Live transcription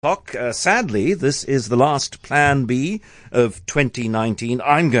Sadly, this is the last Plan B of 2019.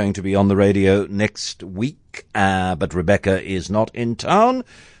 I'm going to be on the radio next week, but Rebecca is not in town.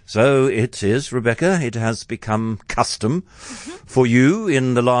 So it is, Rebecca, it has become custom for you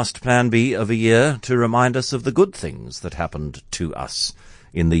in the last Plan B of a year to remind us of the good things that happened to us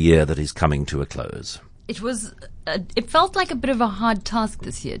in the year that is coming to a close. It felt like a bit of a hard task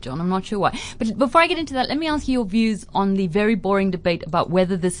this year, John. I'm not sure why. But before I get into that, let me ask you your views on the very boring debate about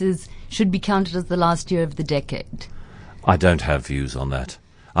whether this should be counted as the last year of the decade. I don't have views on that.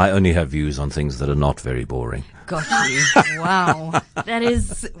 I only have views on things that are not very boring. Got you. Wow. That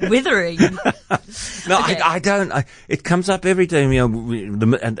is withering. No, Okay. I don't. It comes up every day.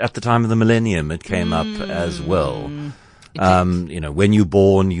 At the time of the millennium, it came up as well. When you're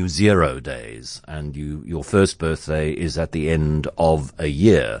born, you 0 days, and your first birthday is at the end of a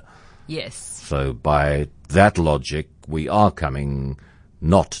year. Yes. So by that logic, we are coming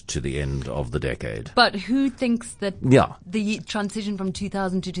not to the end of the decade. But who thinks that the transition from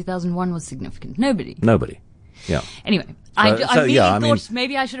 2000 to 2001 was significant? Nobody. Yeah. Anyway, I really thought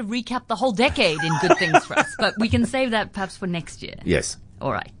maybe I should have recapped the whole decade in good things for us, but we can save that perhaps for next year. Yes.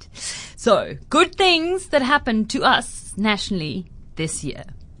 All right. So, good things that happened to us nationally this year.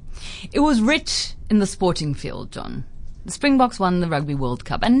 It was rich in the sporting field, John. The Springboks won the Rugby World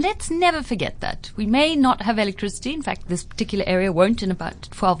Cup, and let's never forget that. We may not have electricity. In fact, this particular area won't in about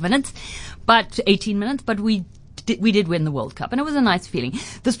 18 minutes, but we did win the World Cup, and it was a nice feeling.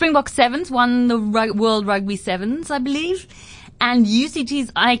 The Springbok Sevens won the World Rugby Sevens, I believe, and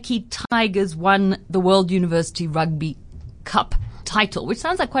UCT's Ike Tigers won the World University Rugby Cup title, which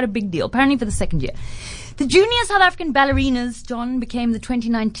sounds like quite a big deal, apparently for the second year. The junior South African ballerinas, John, became the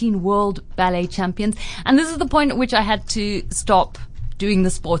 2019 World Ballet Champions, and this is the point at which I had to stop doing the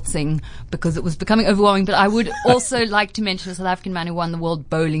sports thing because it was becoming overwhelming. But I would also like to mention a South African man who won the World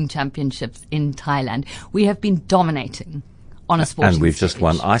Bowling Championships in Thailand. We have been dominating on a sporting And we've stage. just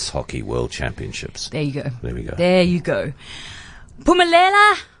won Ice Hockey World Championships. There you go. There we go. There you go.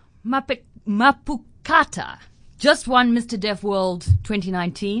 Phumelela Mapukata just won Mr. Deaf World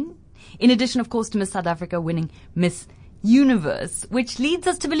 2019. In addition, of course, to Miss South Africa winning Miss Universe, which leads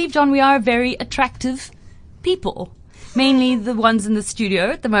us to believe, John, we are a very attractive people. Mainly the ones in the studio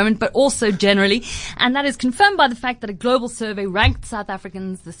at the moment, but also generally. And that is confirmed by the fact that a global survey ranked South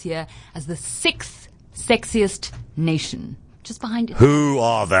Africans this year as the 6th sexiest nation. Just behind it. Who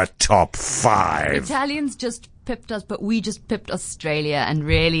are the top 5? Italians just pipped us, but we just pipped Australia, and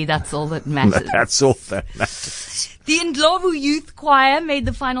really that's all that matters. That's all that matters. The Ndlovu Youth Choir made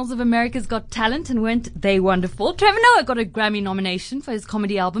the finals of America's Got Talent, and weren't they wonderful? Trevor Noah got a Grammy nomination for his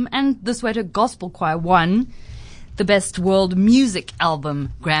comedy album, and the Soweto Gospel Choir won the Best World Music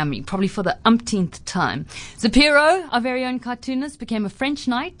Album Grammy, probably for the umpteenth time. Zapiro, our very own cartoonist, became a French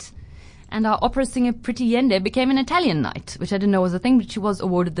knight, and our opera singer Priti Yende became an Italian knight, which I didn't know was a thing, but she was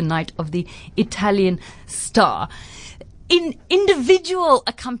awarded the Knight of the Italian Star. In individual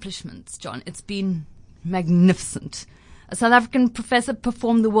accomplishments, John, it's been magnificent. A South African professor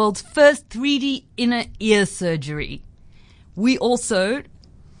performed the world's first 3D inner ear surgery. We also,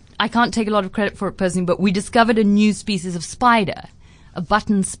 I can't take a lot of credit for it personally, but we discovered a new species of spider, a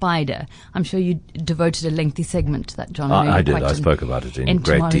button spider. I'm sure you devoted a lengthy segment to that, John. I did. I spoke about it in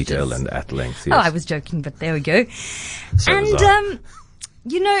great detail and at length. Yes. Oh, I was joking, but there we go. So and, was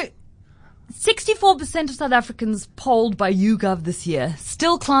I. 64% of South Africans polled by YouGov this year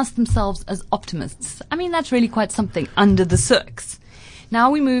still class themselves as optimists. I mean, that's really quite something under the circs.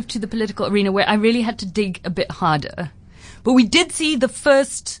 Now we move to the political arena where I really had to dig a bit harder. But we did see the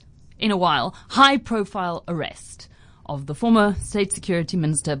first, in a while, high-profile arrest of the former State Security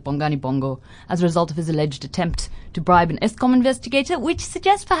Minister Bongani Bongo as a result of his alleged attempt to bribe an Eskom investigator, which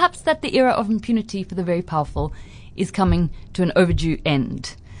suggests perhaps that the era of impunity for the very powerful is coming to an overdue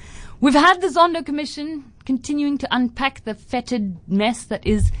end. We've had the Zondo Commission continuing to unpack the fetid mess that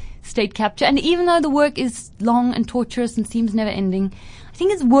is state capture, and even though the work is long and torturous and seems never ending, I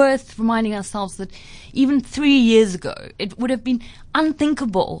think it's worth reminding ourselves that even 3 years ago, it would have been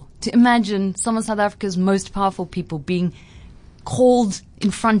unthinkable to imagine some of South Africa's most powerful people being called in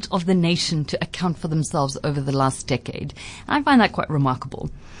front of the nation to account for themselves over the last decade. And I find that quite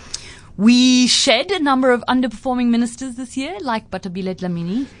remarkable. We shed a number of underperforming ministers this year, like Batabile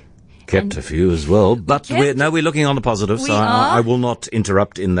Dlamini. Kept a few as well, but we're looking on the positive, so I will not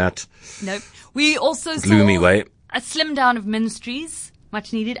interrupt in that Nope. We also gloomy saw way. a slim down of ministries,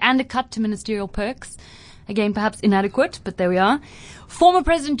 much needed, and a cut to ministerial perks. Again, perhaps inadequate, but there we are. Former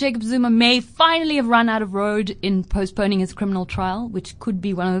President Jacob Zuma may finally have run out of road in postponing his criminal trial, which could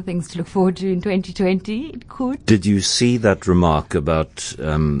be one of the things to look forward to in 2020. It could. Did you see that remark about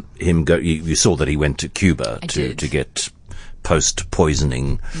him you saw that he went to Cuba to get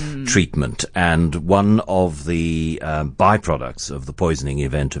post-poisoning treatment, and one of the byproducts of the poisoning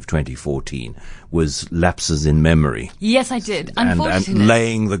event of 2014 was lapses in memory. Yes, I did. Unfortunately. And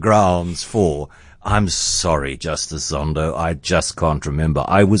laying the grounds for, I'm sorry, Justice Zondo, I just can't remember.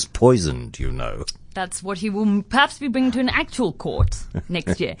 I was poisoned, you know. That's what he will perhaps be bringing to an actual court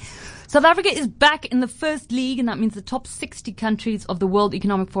next year. South Africa is back in the first league, and that means the top 60 countries of the World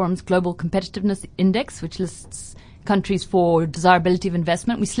Economic Forum's Global Competitiveness Index, which lists countries for desirability of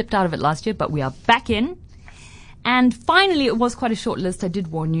investment. We slipped out of it last year, but we are back in. And finally, it was quite a short list, I did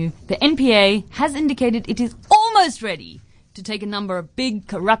warn you. The NPA has indicated it is almost ready to take a number of big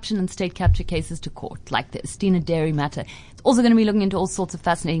corruption and state capture cases to court, like the Estina Dairy matter. It's also going to be looking into all sorts of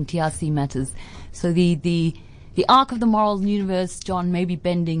fascinating TRC matters. So the arc of the moral universe, John, may be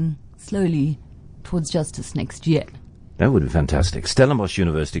bending slowly towards justice next year. That would be fantastic. Stellenbosch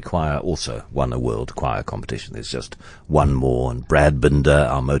University Choir also won a world choir competition. There's just one more, and Brad Binder,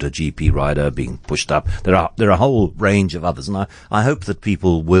 our MotoGP rider, being pushed up. There are a whole range of others, and I hope that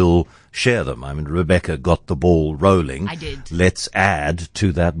people will share them. I mean, Rebecca got the ball rolling. I did. Let's add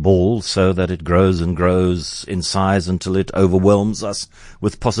to that ball so that it grows and grows in size until it overwhelms us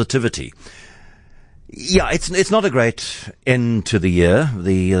with positivity. Yeah, it's not a great end to the year.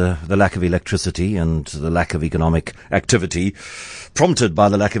 The lack of electricity and the lack of economic activity prompted by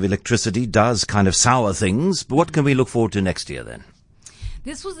the lack of electricity does kind of sour things. But what can we look forward to next year then?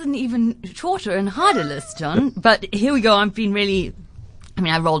 This was an even shorter and harder list, John. But here we go.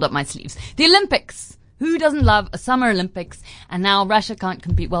 I rolled up my sleeves. The Olympics. Who doesn't love a Summer Olympics? And now Russia can't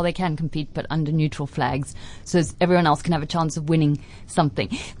compete. Well, they can compete, but under neutral flags. So everyone else can have a chance of winning something.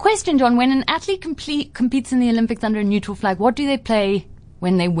 Question, John, when an athlete competes in the Olympics under a neutral flag, what do they play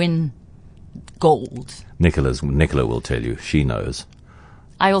when they win gold? Nicola will tell you. She knows.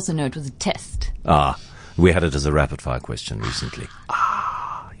 I also know it was a test. We had it as a rapid-fire question recently.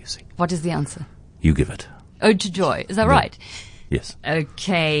 You see. What is the answer? You give it. Ode to Joy. Is that right? Yes.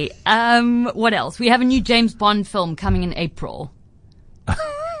 Okay. What else? We have a new James Bond film coming in April. Do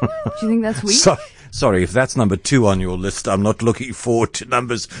you think that's weak? Sorry, if that's number 2 on your list, I'm not looking forward to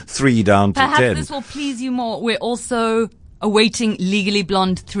numbers 3 down to 10. Perhaps this will please you more. We're also awaiting Legally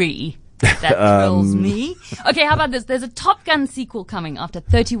Blonde 3. That thrills me. Okay, how about this? There's a Top Gun sequel coming after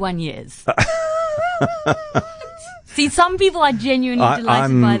 31 years. See, some people are genuinely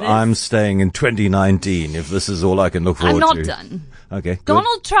delighted by this. I'm staying in 2019 if this is all I can look forward to. I'm not done. Okay. Good.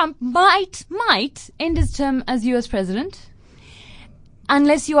 Donald Trump might end his term as US president.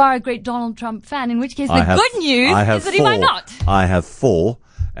 Unless you are a great Donald Trump fan, in which case good news is that he might not. I have 4,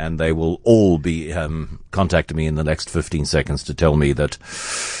 and they will all be contacting me in the next 15 seconds to tell me that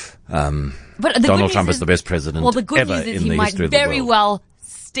Donald Trump is the best president well, the good ever news is in he the might history of the world. very well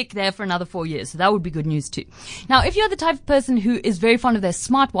stick there for another 4 years. So that would be good news too. Now, if you're the type of person who is very fond of their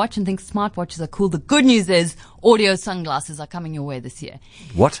smartwatch and thinks smartwatches are cool, the good news is audio sunglasses are coming your way this year.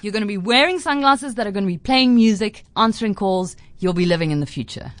 What? You're going to be wearing sunglasses that are going to be playing music, answering calls. You'll be living in the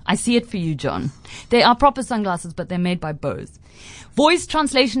future. I see it for you, John. They are proper sunglasses, but they're made by Bose. Voice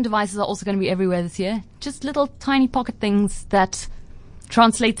translation devices are also going to be everywhere this year. Just little tiny pocket things that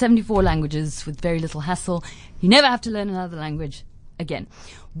translate 74 languages with very little hassle. You never have to learn another language again.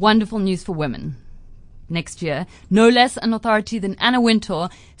 Wonderful news for women. Next year, no less an authority than Anna Wintour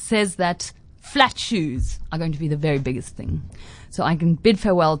says that flat shoes are going to be the very biggest thing. So I can bid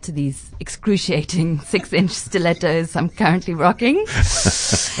farewell to these excruciating 6-inch stilettos I'm currently rocking.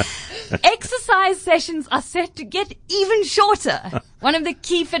 Exercise sessions are set to get even shorter. One of the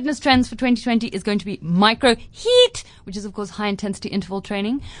key fitness trends for 2020 is going to be micro heat, which is, of course, high-intensity interval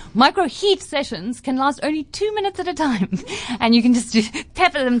training. Micro heat sessions can last only 2 minutes at a time, and you can just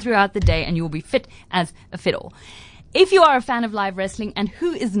pepper them throughout the day, and you will be fit as a fiddle. If you are a fan of live wrestling, and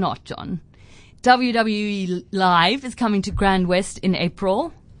who is not, John, WWE Live is coming to Grand West in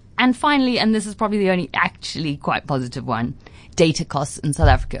April. And finally, and this is probably the only actually quite positive one, data costs in South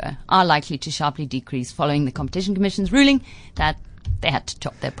Africa are likely to sharply decrease following the Competition Commission's ruling that they had to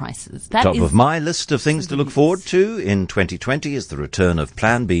chop their prices. Top of my list of things to look forward to in 2020 is the return of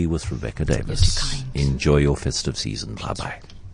Plan B with Rebecca Davis. Enjoy your festive season. Bye-bye.